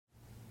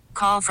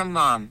call from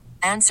mom.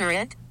 Answer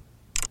it.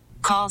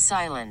 Call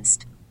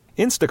silenced.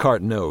 Instacart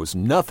knows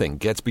nothing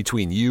gets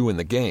between you and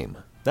the game.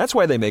 That's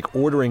why they make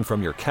ordering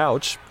from your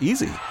couch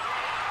easy.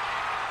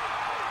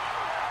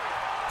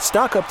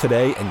 Stock up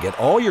today and get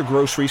all your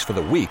groceries for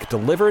the week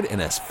delivered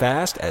in as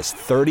fast as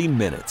 30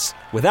 minutes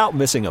without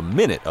missing a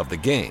minute of the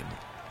game.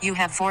 You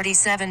have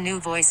 47 new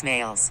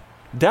voicemails.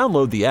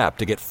 Download the app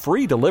to get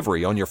free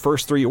delivery on your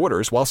first 3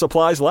 orders while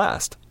supplies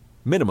last.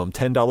 Minimum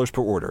 $10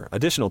 per order.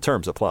 Additional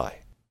terms apply.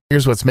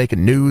 Here's what's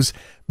making news.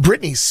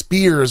 Britney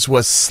Spears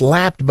was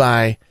slapped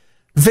by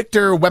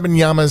Victor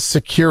Wembanyama's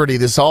security.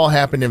 This all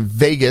happened in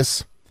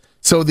Vegas.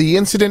 So the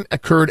incident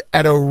occurred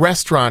at a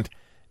restaurant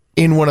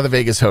in one of the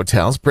Vegas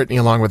hotels. Britney,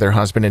 along with her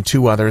husband and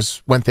 2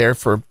 others, went there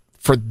for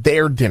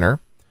their dinner.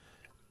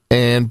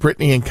 And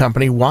Britney and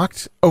company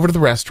walked over to the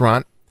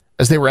restaurant.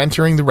 As they were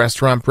entering the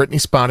restaurant,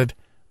 Britney spotted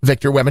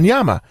Victor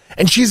Wembanyama.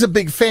 And she's a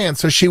big fan,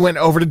 so she went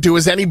over to do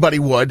as anybody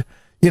would,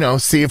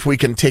 see if we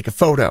can take a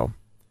photo.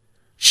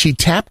 She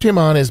tapped him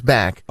on his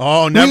back.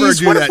 Oh, never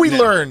do what that. What have we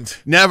learned?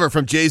 Never.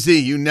 From Jay-Z,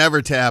 you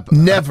never tap.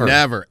 Never.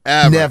 Ever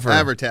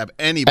tap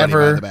anybody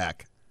by the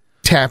back.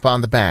 Tap on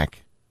the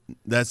back.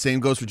 That same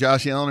goes for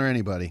Josh Allen or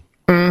anybody.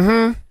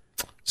 Mm-hmm.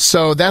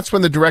 So that's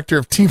when the director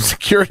of team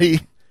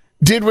security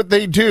did what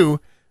they do.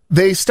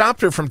 They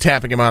stopped her from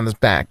tapping him on his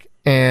back,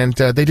 and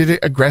they did it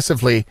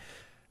aggressively.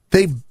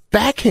 They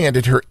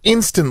backhanded her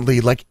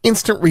instantly, like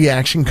instant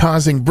reaction,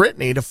 causing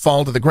Britney to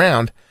fall to the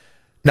ground,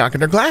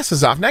 knocking her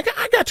glasses off. Now,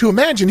 I got to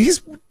imagine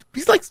he's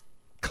like,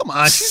 come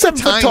on, she's 7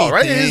 a foot tiny tall,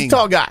 right? thing. He's a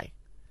tall guy.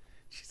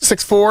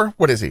 6'4".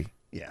 What is he?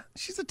 Yeah,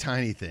 she's a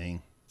tiny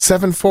thing.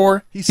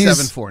 7'4". He's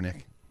 7'4",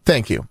 Nick.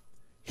 Thank you.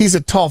 He's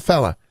a tall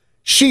fella.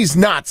 She's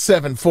not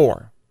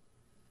 7'4".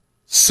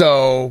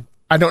 So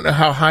I don't know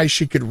how high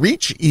she could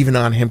reach even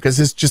on him, because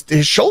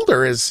his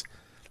shoulder is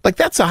like,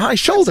 that's a high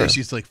shoulder. I'd say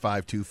she's like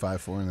 5'2",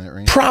 5'4" in that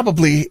range.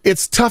 Probably.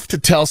 It's tough to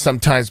tell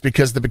sometimes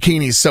because the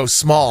bikini's so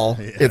small.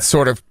 Yeah. It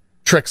sort of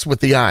tricks with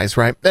the eyes,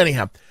 right?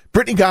 Anyhow,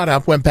 Britney got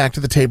up, went back to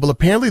the table.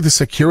 Apparently the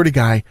security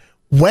guy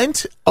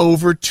went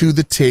over to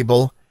the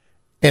table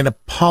and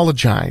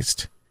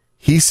apologized.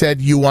 He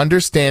said, you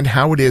understand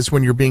how it is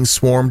when you're being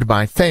swarmed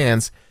by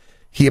fans.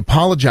 He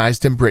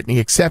apologized and Britney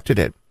accepted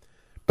it.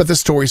 But the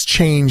story's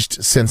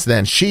changed since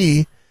then.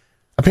 She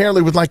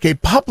apparently would like a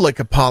public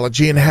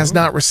apology and has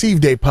not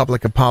received a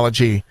public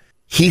apology.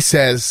 He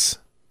says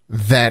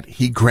that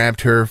he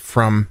grabbed her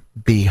from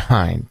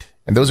behind.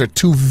 And those are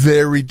 2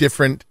 very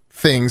different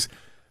things.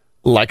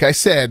 Like I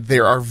said,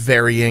 there are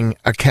varying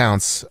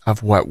accounts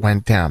of what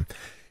went down.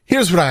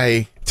 Here's what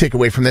I take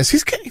away from this.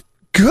 He's getting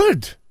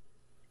good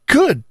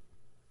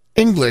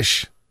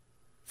English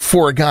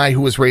for a guy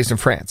who was raised in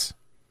France.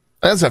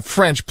 As a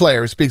French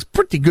player who speaks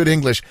pretty good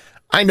English.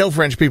 I know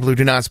French people who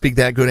do not speak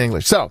that good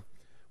English. So,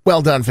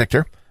 well done,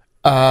 Victor.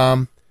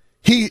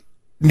 He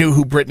knew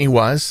who Britney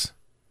was.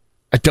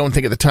 I don't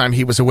think at the time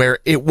he was aware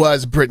it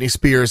was Britney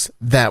Spears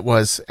that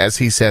was, as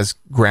he says,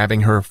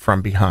 grabbing her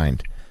from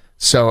behind.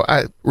 So,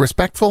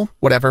 respectful,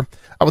 whatever.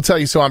 I will tell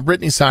you, so on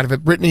Britney's side of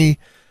it, Britney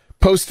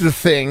posted a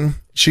thing.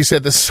 She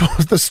said the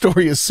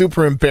story is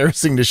super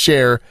embarrassing to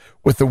share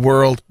with the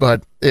world,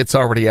 but it's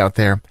already out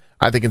there.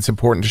 I think it's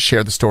important to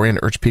share the story and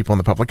urge people in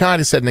the public eye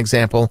to set an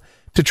example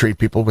to treat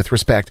people with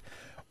respect.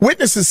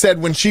 Witnesses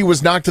said when she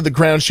was knocked to the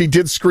ground, she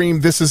did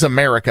scream, "This is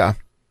America."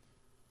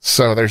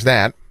 So there's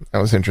that. That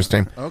was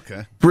interesting.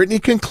 Okay.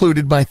 Britney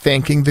concluded by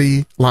thanking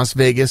the Las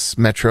Vegas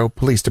Metro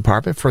Police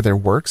Department for their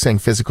work, saying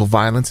physical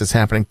violence is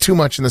happening too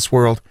much in this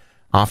world,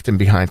 often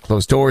behind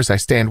closed doors. I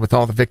stand with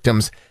all the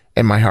victims,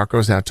 and my heart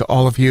goes out to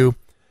all of you.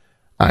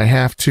 I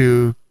have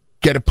to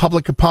get a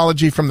public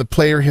apology from the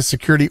player, his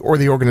security, or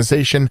the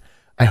organization.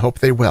 I hope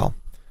they will.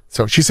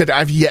 So she said,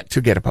 I've yet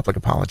to get a public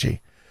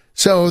apology.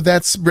 So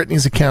that's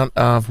Britney's account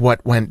of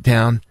what went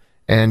down.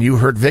 And you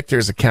heard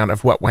Victor's account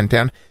of what went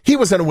down. He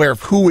was unaware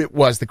of who it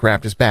was that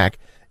grabbed his back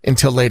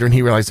until later, and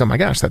he realized, oh my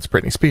gosh, that's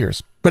Britney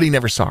Spears. But he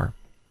never saw her.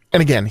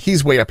 And again,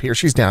 he's way up here,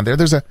 she's down there.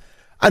 There's a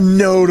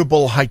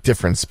notable height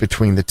difference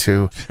between the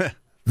two.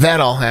 That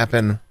all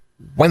happened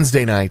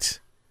Wednesday night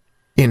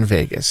in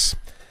Vegas.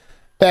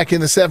 Back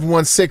in the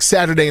 716,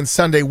 Saturday and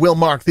Sunday will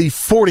mark the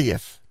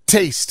 40th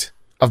Taste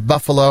of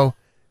Buffalo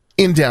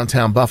in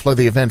downtown Buffalo.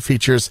 The event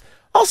features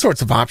all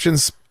sorts of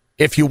options.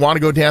 If you want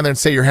to go down there and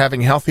say you're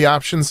having healthy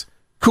options,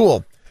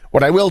 cool.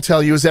 What I will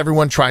tell you is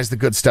everyone tries the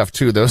good stuff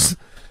too. Those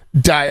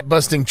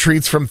diet-busting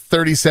treats from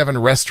 37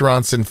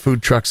 restaurants and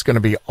food trucks going to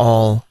be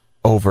all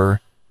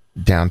over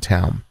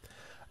downtown.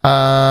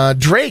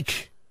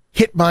 Drake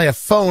hit by a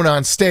phone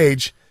on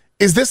stage.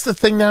 Is this the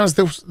thing now? Is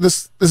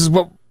this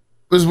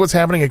is what's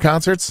happening at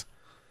concerts?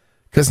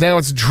 Because now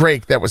it's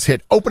Drake that was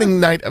hit.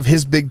 Opening night of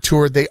his big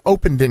tour, they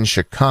opened in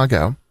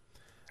Chicago.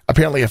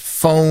 Apparently a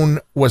phone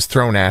was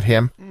thrown at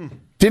him.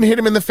 Didn't hit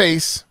him in the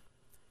face.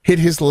 Hit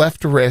his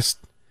left wrist.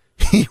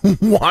 He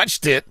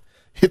watched it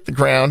hit the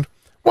ground.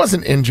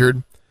 Wasn't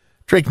injured.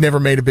 Drake never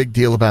made a big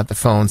deal about the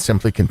phone,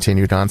 simply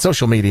continued on.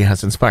 Social media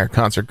has inspired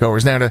concert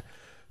goers now to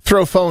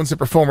throw phones at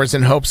performers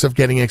in hopes of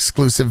getting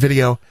exclusive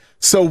video.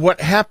 So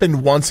what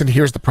happened once, and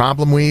here's the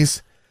problem,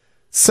 Wheeze.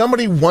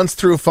 Somebody once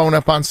threw a phone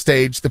up on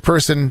stage. The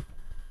person,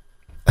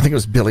 I think it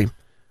was Billy,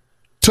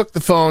 took the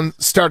phone,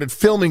 started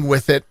filming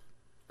with it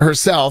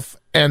herself,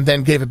 and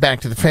then gave it back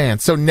to the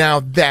fans. So now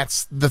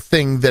that's the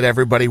thing that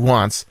everybody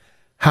wants.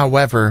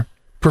 However,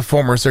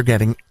 performers are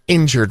getting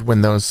injured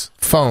when those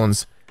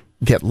phones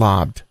get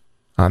lobbed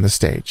on the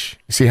stage.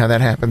 You see how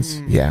that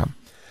happens? Yeah.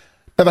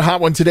 Another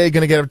hot one today,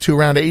 going to get up to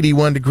around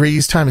 81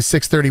 degrees. Time is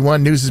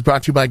 6:31. News is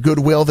brought to you by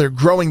Goodwill. They're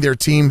growing their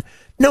team.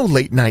 No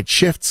late night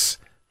shifts.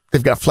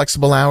 They've got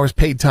flexible hours,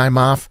 paid time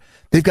off.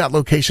 They've got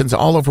locations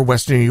all over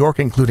Western New York,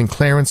 including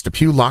Clarence,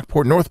 Depew,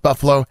 Lockport, North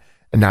Buffalo,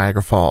 and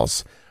Niagara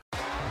Falls.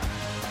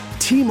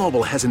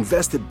 T-Mobile has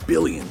invested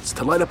billions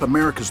to light up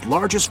America's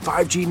largest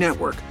 5G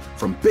network,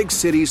 from big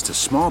cities to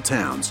small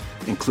towns,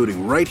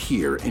 including right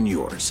here in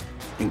yours.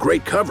 And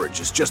great coverage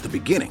is just the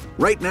beginning.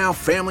 Right now,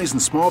 families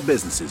and small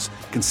businesses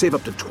can save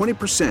up to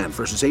 20%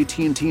 versus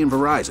AT&T and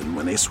Verizon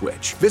when they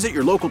switch. Visit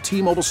your local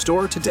T-Mobile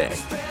store today.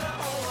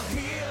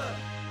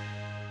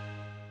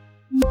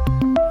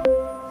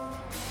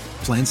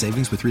 Plan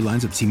savings with 3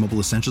 lines of T-Mobile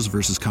Essentials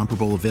versus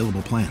comparable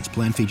available plans.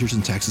 Plan features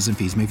and taxes and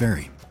fees may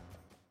vary.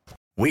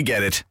 We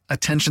get it.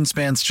 Attention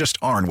spans just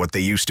aren't what they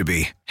used to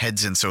be.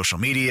 Heads in social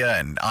media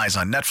and eyes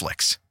on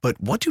Netflix.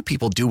 But what do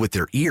people do with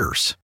their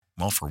ears?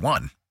 Well, for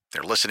one,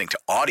 they're listening to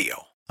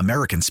audio.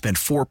 Americans spend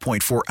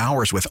 4.4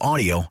 hours with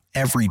audio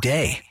every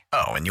day.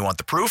 Oh, and you want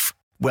the proof?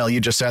 Well, you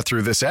just sat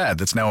through this ad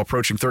that's now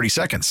approaching 30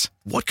 seconds.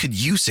 What could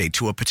you say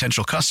to a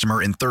potential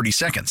customer in 30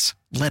 seconds?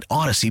 Let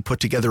Odyssey put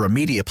together a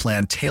media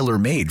plan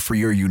tailor-made for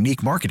your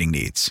unique marketing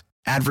needs.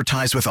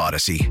 Advertise with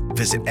Odyssey.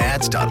 Visit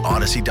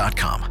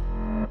ads.odyssey.com.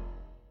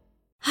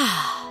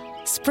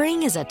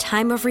 Spring is a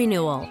time of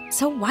renewal,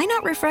 so why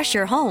not refresh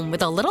your home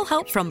with a little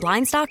help from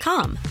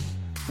Blinds.com?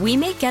 We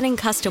make getting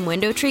custom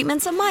window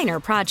treatments a minor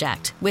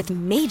project with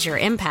major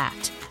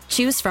impact.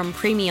 Choose from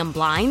premium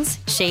blinds,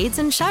 shades,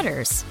 and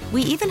shutters.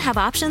 We even have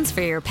options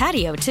for your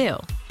patio, too.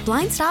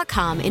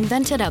 Blinds.com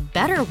invented a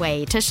better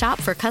way to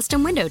shop for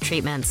custom window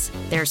treatments.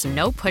 There's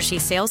no pushy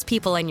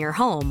salespeople in your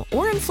home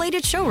or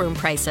inflated showroom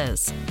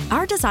prices.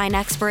 Our design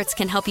experts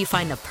can help you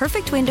find the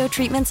perfect window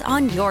treatments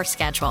on your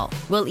schedule.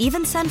 We'll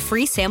even send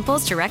free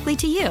samples directly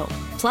to you.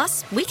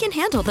 Plus, we can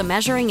handle the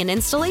measuring and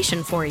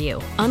installation for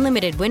you.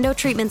 Unlimited window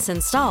treatments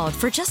installed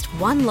for just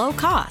one low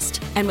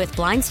cost. And with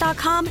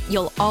Blinds.com,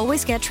 you'll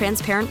always get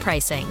transparent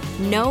pricing.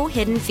 No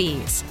hidden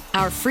fees.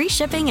 Our free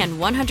shipping and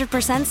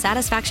 100%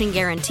 satisfaction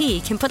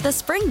guarantee can put the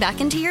spring back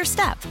into your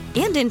step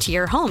and into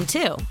your home,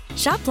 too.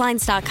 Shop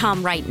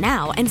Blinds.com right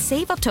now and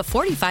save up to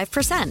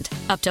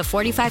 45%. Up to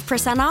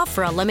 45% off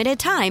for a limited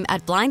time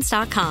at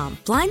Blinds.com.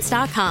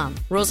 Blinds.com.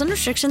 Rules and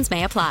restrictions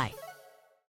may apply.